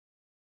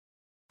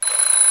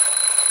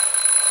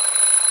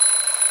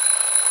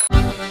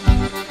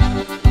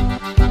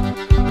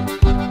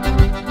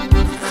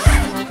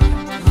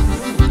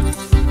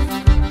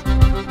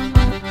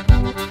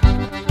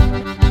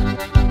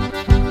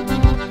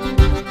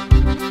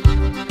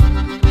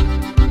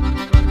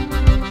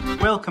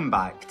welcome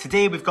back.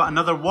 Today we've got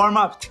another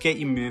warm-up to get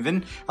you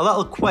moving, a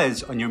little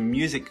quiz on your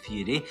music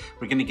theory.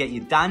 We're going to get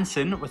you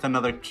dancing with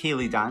another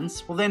Kaylee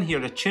dance. We'll then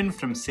hear a tune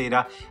from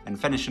Sarah and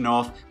finishing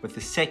off with the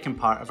second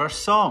part of our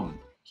song.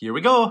 Here we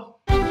go.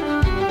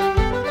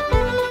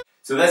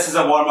 So this is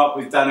a warm-up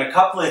we've done a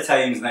couple of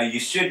times now.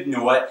 You should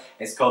know it.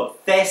 It's called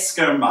Fèis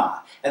Rois.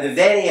 At the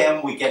very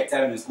end we get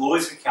down as low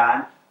as we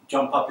can,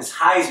 jump up as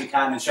high as we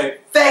can and shout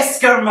Fèis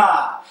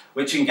Rois,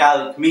 which in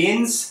Gaelic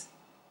means...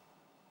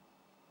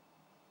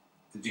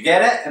 Did you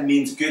get it? It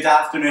means good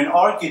afternoon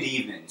or good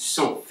evening.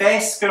 So,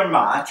 Fèis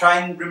Rois, try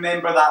and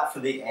remember that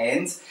for the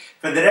end.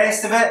 For the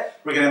rest of it,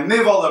 we're going to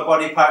move all our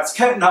body parts,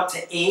 counting up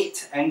to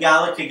 8 in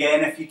Gaelic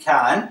again if you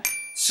can.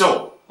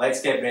 So,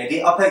 let's get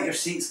ready. Up at your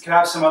seats,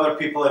 grab some other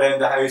people around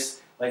the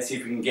house. Let's see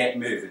if we can get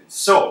moving.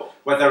 So,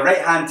 with our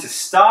right hand to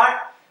start,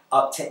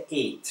 up to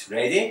 8.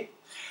 Ready?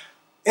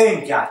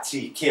 Unga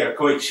tri keir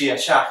coig shia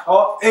shach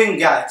op,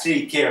 unga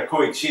tri keir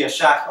coig shia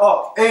shach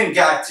op,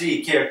 unga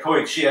tri keir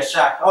coig shia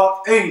shach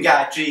op,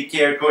 unga tri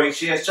keir coig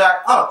shia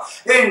shach op,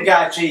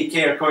 unga tri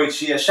keir coig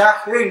shia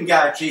shach,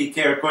 unga tri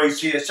keir coig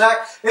shia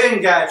shach,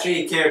 unga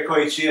tri keir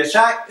coig shia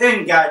shach,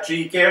 unga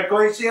tri keir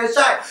coig shia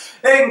shach,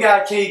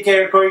 unga tri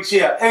keir coig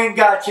shia,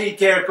 unga tri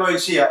keir coig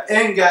shia,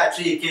 unga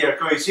tri keir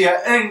coig shia,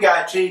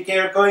 unga tri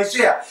keir coig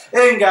shia,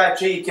 unga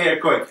tri keir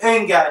coig,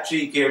 unga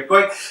tri keir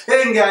coig,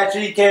 unga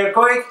tri keir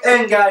coig,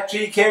 unga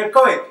tri keir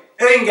coig,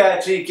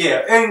 unga tri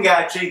keir,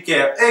 unga tri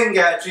keir,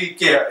 unga tri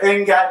keir,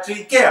 unga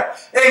tri keir,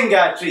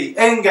 unga tri,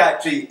 unga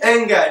tri,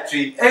 unga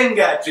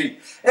tri,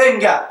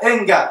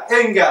 unga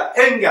tri,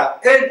 unga,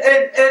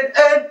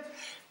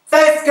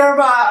 Fèis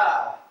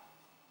Rois!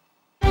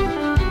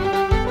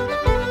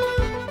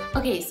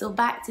 Okay, so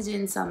back to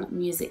doing some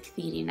music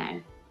theory now.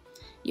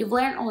 You've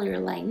learnt all your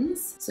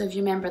lines, so if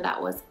you remember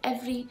that was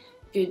every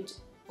good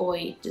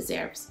boy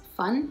deserves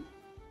fun.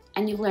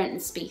 And you've learnt the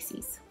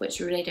spaces, which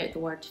you read out the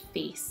word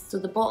face. So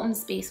the bottom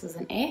space was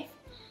an F,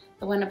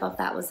 the one above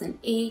that was an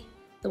A,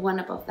 the one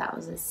above that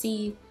was a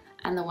C,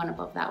 and the one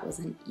above that was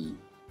an E.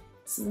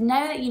 So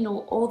now that you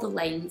know all the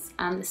lines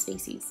and the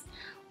spaces,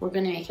 we're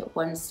going to make it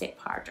one step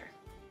harder.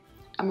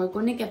 And we're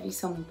going to give you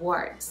some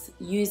words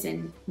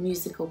using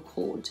musical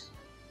code.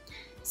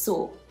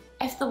 So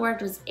if the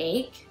word was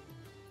egg,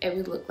 it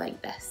would look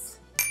like this.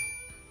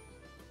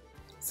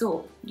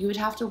 So you would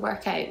have to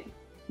work out,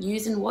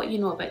 using what you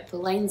know about the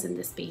lines and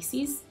the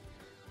spaces,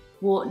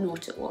 what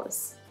note it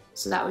was.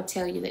 So that would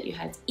tell you that you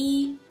had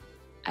E,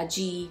 a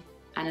G,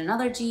 and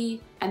another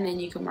G, and then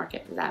you can work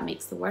out that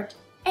makes the word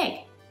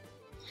egg.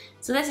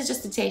 So this is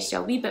just to test you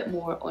a wee bit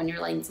more on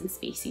your lines and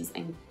spaces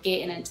and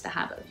getting into the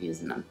habit of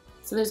using them.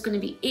 So there's going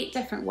to be 8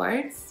 different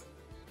words,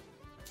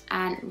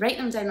 and write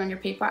them down on your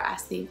paper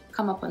as they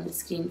come up on the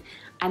screen,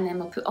 and then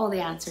we'll put all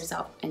the answers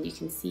up and you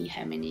can see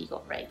how many you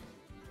got right.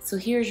 So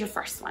here's your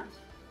first one.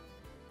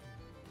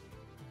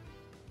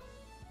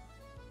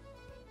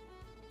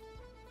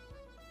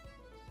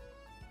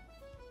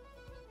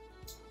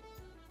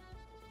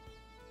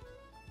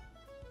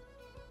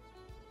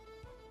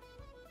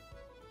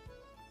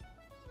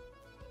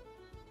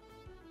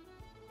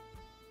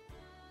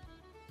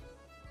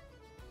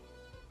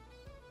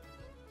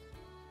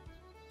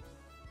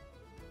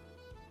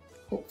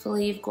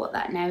 Hopefully you've got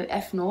that now.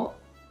 If not,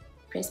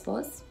 press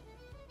pause.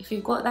 If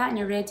you've got that and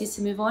you're ready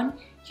to move on,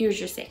 here's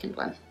your second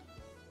one.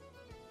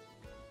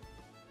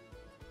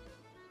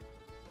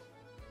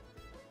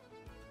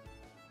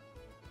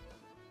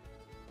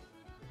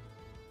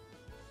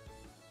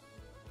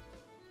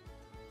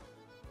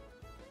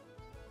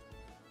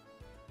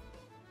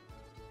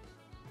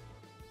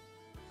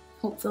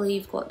 Hopefully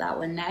you've got that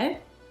one now.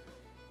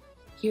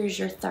 Here's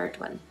your third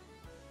one.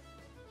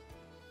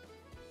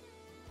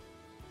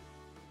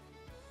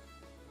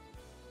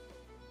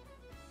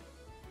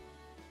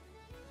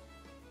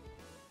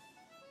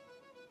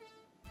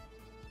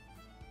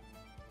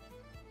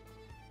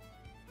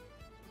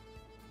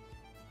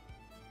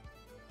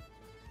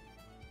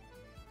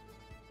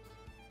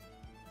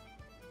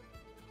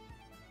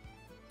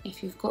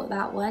 If you've got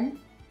that one,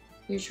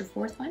 here's your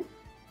fourth one.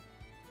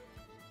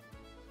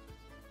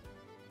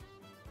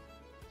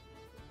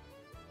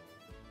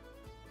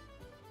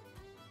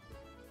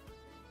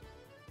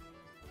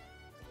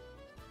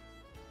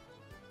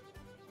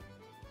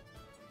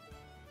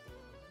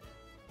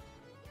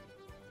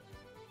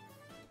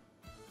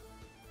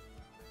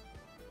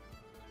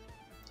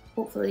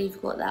 Hopefully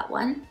you've got that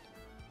one.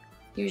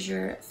 Here's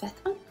your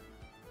fifth one.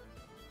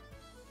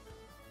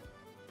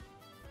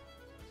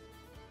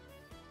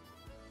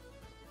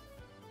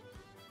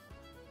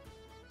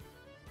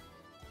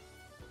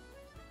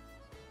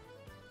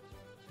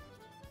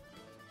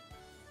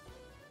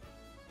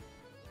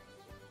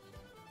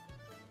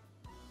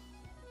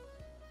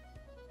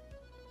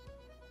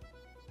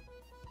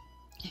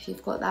 If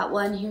you've got that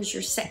one, here's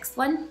your sixth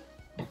one.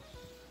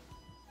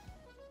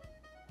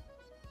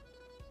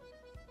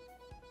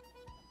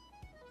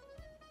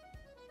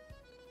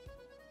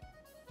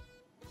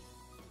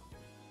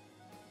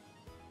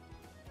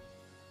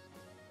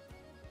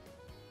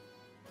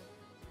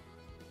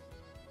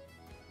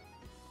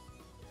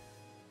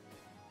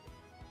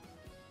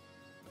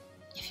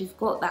 If you've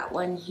got that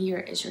one, here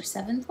is your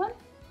 7th one.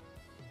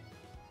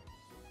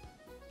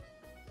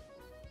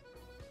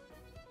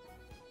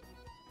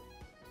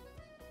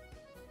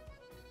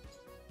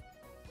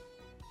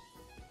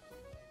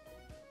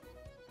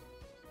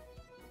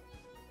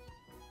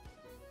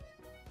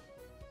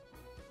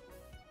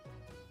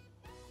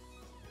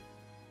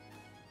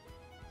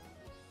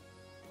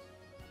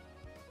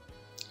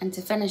 And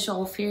to finish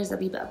off, here's a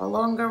wee bit of a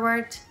longer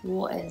word.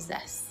 What is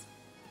this?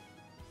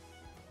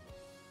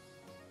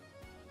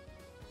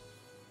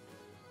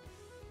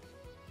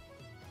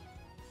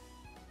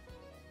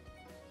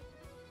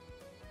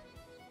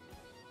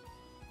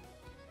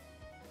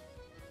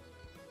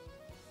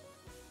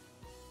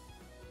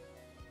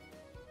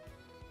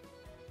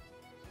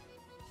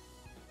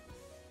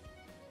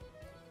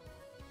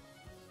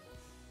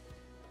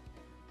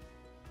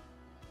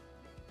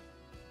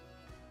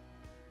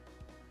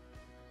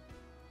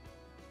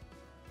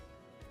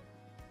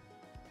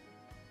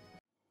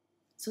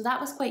 So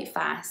that was quite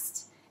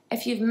fast.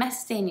 If you've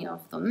missed any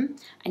of them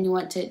and you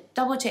want to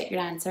double check your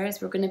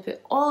answers, we're going to put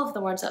all of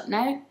the words up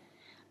now,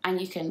 and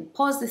you can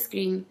pause the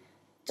screen,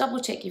 double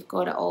check you've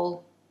got it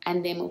all,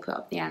 and then we'll put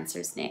up the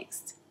answers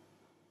next.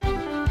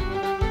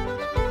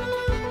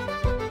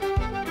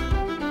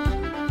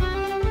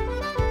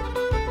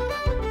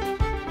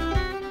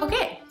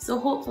 Okay, so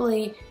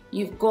hopefully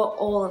you've got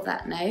all of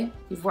that now.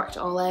 You've worked it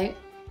all out.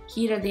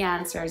 Here are the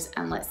answers,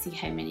 and let's see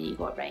how many you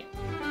got right.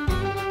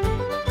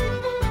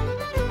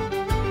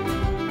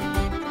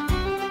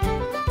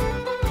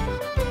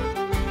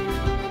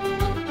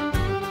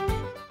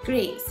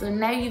 Great, so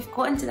now you've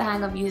got into the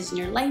hang of using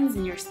your lines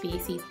and your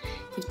spaces.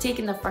 You've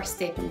taken the first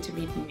step into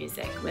reading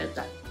music. Well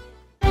done.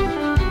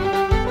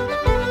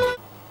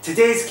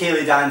 Today's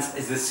Ceilidh dance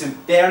is the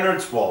St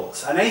Bernard's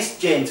Waltz, a nice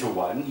gentle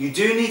one. You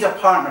do need a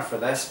partner for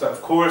this, but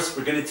of course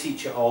we're going to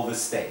teach you all the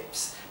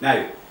steps.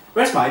 Now,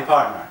 where's my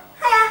partner?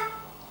 Hiya.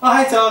 Oh,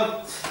 hi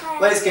Tom.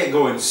 Hiya. Let's get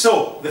going.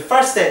 So, the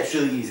first step's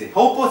really easy.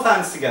 Hold both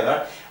hands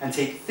together and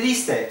take 3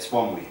 steps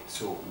one way.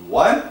 So,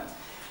 1,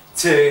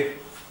 2,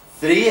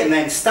 3, and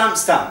then stamp,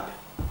 stamp.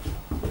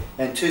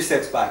 Then 2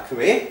 steps back the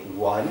way.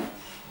 1,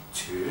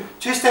 2.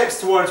 2 steps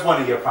towards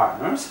one of your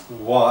partners.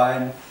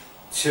 1,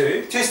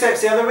 2. 2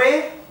 steps the other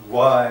way.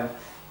 1,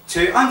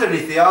 2.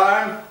 Underneath the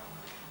arm.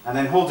 And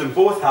then holding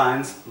both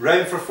hands,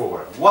 round for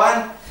 4.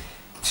 1,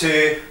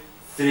 2,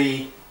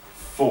 3,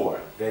 4.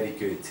 Very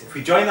good. If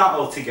we join that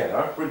all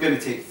together, we're going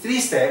to take 3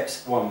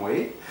 steps one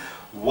way.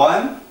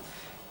 1,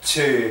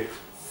 2,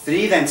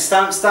 3. Then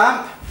stamp,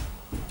 stamp.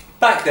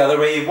 Back the other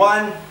way.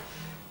 1,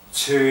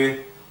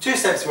 2, 2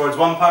 steps towards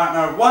one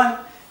partner, 1,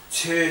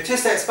 2, 2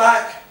 steps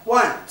back,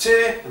 1,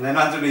 2, and then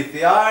underneath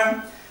the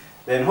arm,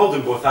 then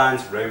holding both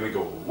hands, round we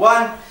go.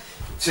 1,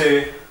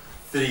 2,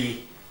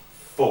 3,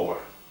 4.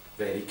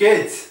 Very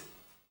good.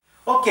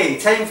 Okay,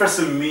 time for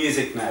some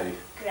music now.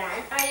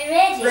 Grant, are you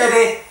ready?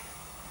 Ready?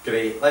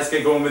 Great, let's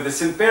get going with the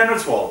St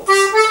Bernard's Waltz.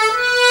 Ready?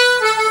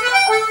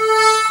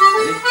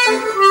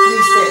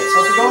 3 steps,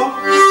 off we go.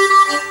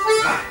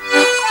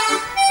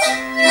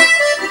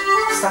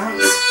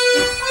 Stance.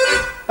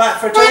 Back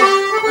for 2. 2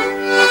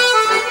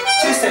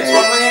 steps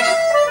one way.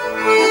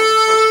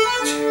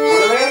 2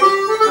 other way.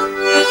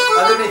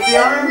 Underneath the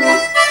arm.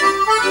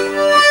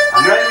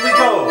 And round we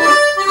go.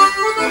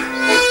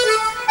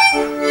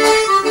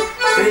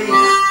 3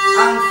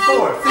 and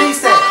 4. 3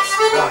 steps.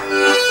 1,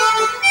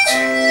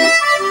 2.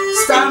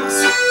 Stamps.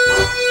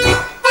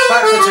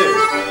 Back for 2.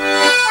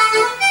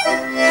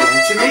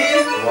 And to me.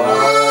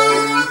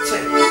 1, 2.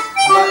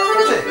 Back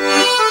for 2.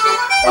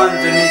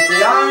 Underneath the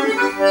arm.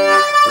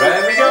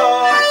 Round we go.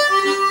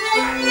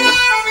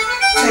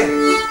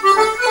 2,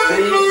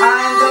 3,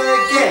 and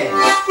again.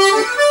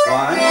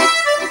 1,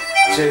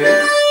 2,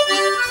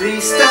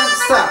 3, stamp,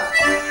 stamp.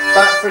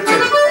 Back for 2. To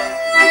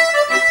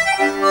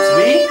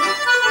me.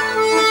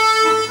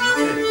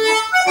 2.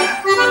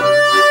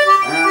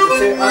 And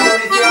 2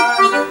 underneath the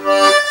arm.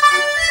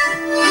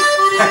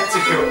 Back to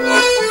go.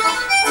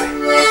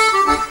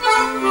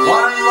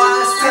 1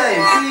 last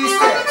time. 3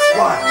 steps.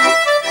 1,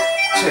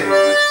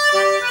 2,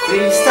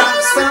 3,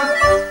 stamp, stamp.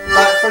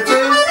 Back for 2.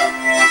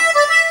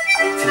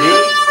 To me.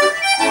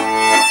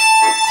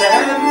 To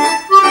him.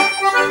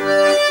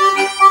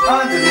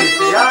 Underneath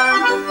the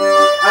arm.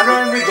 And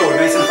round we go.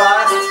 Nice and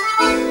fast.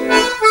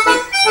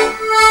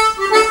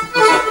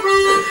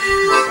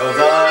 Well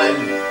done.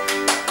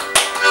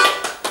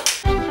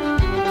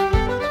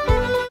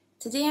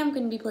 Today I'm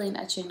going to be playing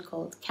a tune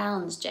called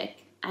Callan's Jig,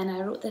 and I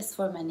wrote this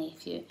for my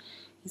nephew.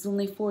 He's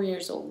only 4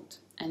 years old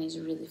and he's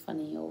really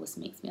funny. He always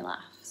makes me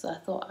laugh, so I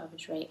thought I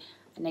would write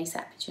a nice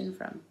happy tune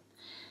for him.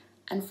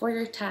 And for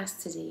your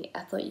task today,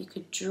 I thought you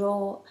could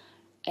draw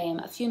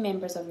a few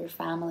members of your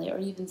family or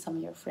even some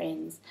of your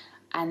friends,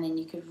 and then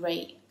you could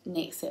write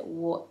next to it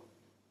what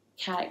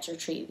character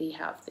trait they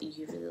have that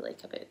you really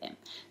like about them.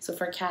 So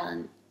for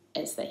Callan,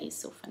 it's that he's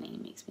so funny, he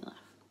makes me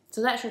laugh.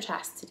 So that's your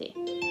task today,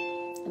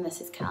 and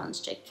this is Callan's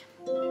Jig.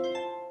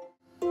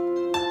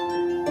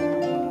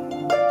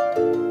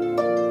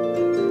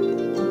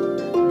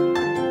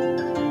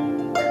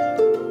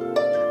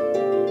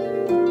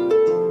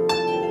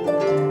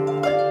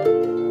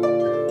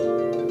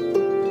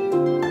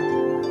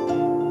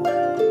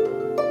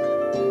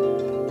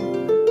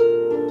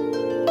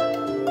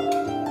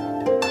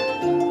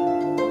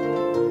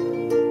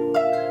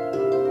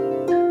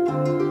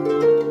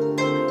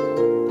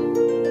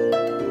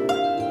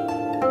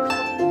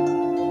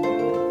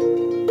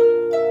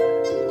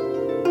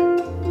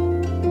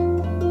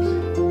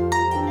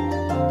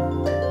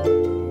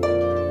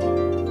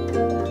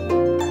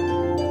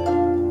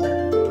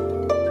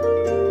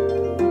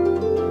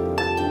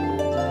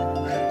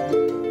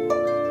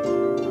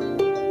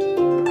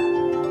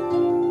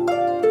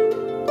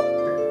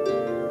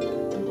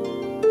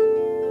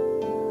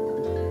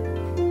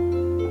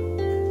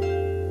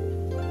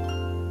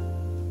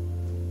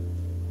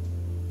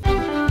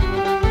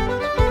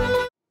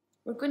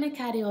 going to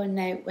carry on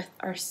now with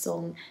our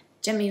song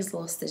Jimmy's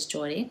Lost His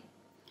Jory.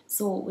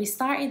 So we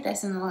started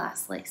this in the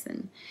last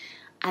lesson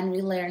and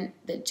we learned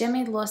that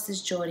Jimmy lost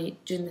his jory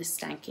doing the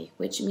stanky,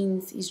 which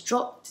means he's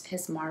dropped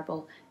his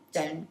marble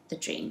down the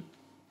drain.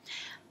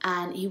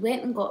 And he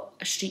went and got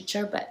a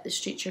streecher, but the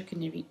streecher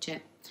couldn't reach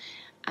it.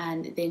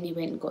 And then he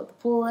went and got the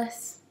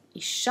police. He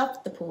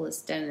shoved the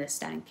police down the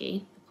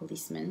stanky, the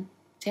policeman.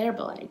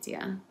 Terrible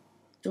idea.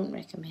 Don't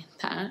recommend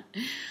that.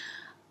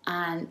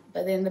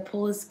 But then the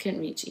police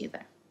couldn't reach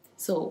either.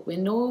 So we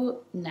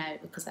know now,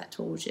 because I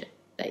told you,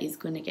 that he's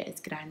going to get his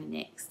granny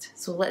next.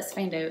 So let's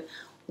find out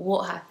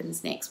what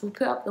happens next. We'll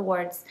put up the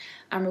words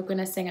and we're going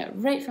to sing it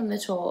right from the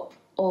top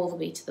all the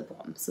way to the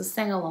bottom. So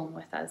sing along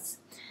with us.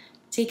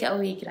 Take it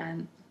away,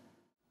 Gran.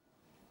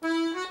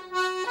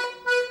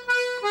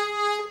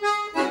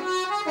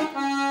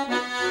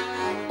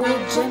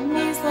 Oh,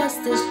 Jimmy's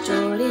lost his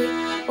jory.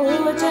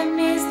 Oh,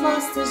 Jimmy's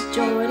lost his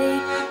jory.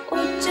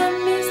 Oh,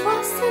 Jimmy's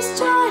lost his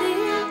jory.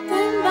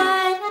 Down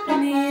by the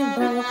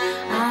mill,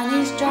 and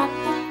he's dropped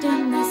it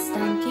in the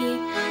stanky.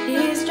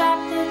 He's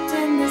dropped it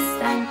in the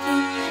stanky.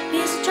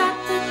 He's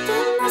dropped it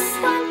in the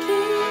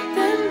stanky.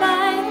 Down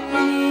by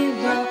the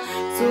mill.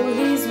 So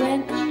he's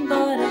went and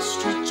got a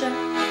stretcher.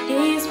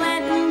 He's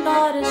went and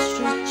got a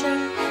stretcher.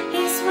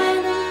 He's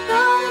went and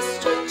got a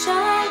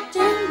stretcher.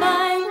 Down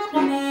by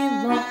the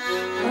mill.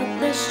 But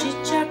the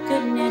stretcher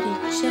couldn't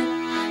reach it.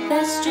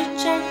 The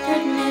stretcher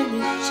couldn't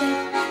reach it.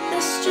 The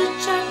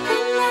stretcher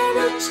couldn't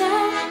reach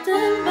it.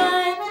 Down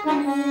by the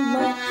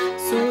mill.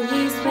 So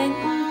he's went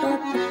and got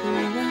the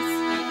police.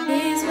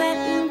 He's went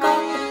and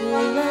got the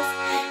police.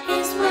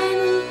 He's went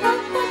and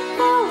got the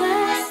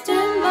police.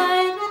 Down by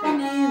the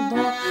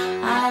mill.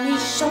 And he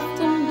shoved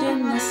him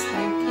down the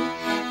stanky.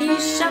 He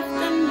shoved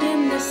him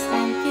down the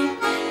stanky.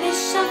 He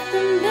shoved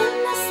him down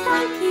the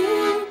stanky.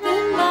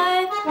 Down by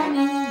the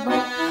mill.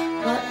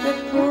 But the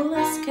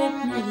police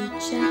couldn't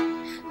reach it.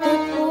 The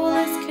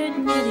police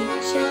couldn't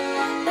reach it.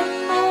 The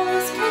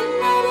police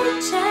couldn't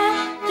reach it.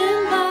 Down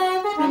by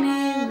the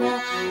mill.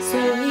 So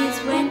he's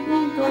went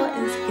and got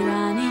his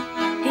granny.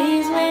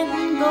 He's went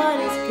and got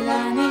his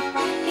granny.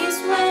 He's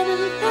went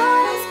and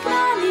got his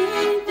granny.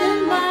 Down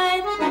by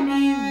the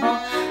mill.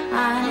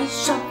 And he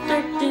shoved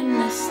her in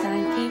the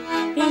stanky.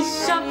 He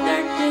shoved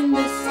her in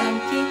the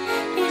stanky.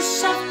 He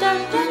shoved her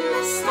in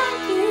the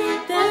stanky.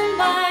 Down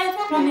by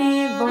the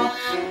mill.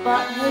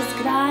 But his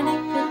granny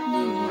couldn't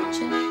reach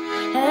it.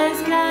 His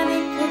granny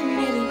couldn't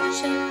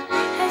reach it.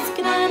 His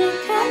granny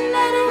couldn't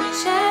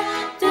reach it.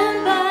 Down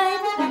by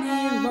the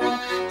mill.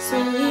 So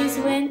he's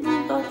went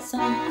and got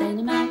some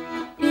dynamite.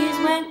 He's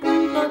went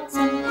and got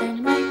some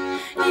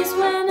dynamite. He's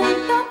went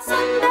and got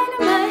some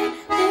dynamite.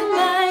 Down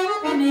by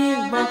the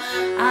mill.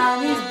 And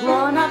he's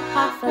blown up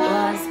half of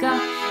Glasgow.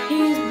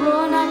 He's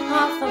blown up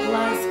half of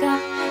Glasgow.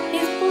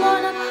 He's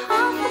blown up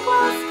half of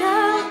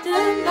Glasgow.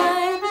 Down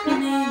by the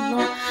mill.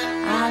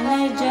 And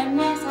now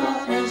Jimmy's got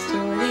his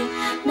jory.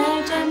 Now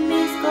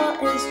Jimmy's got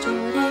his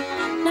jory.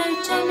 Now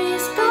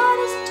Jimmy's got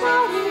his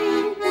jory.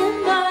 Down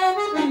by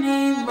the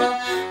mill.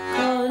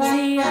 'Cause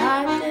he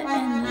had it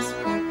in his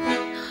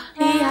pocket.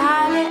 He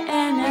had it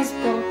in his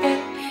pocket.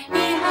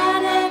 He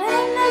had it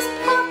in his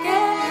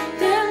pocket.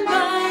 Down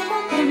by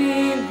the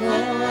mill.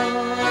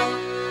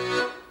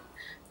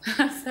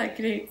 That's a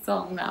great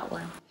song, that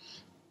one.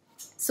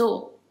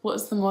 So,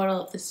 what's the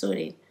moral of the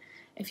story?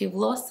 If you've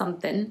lost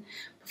something,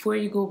 before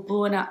you go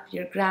blowing up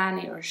your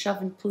granny or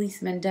shoving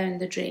policemen down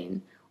the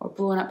drain or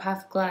blowing up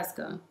half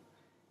Glasgow,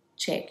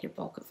 check your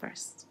pocket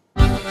first.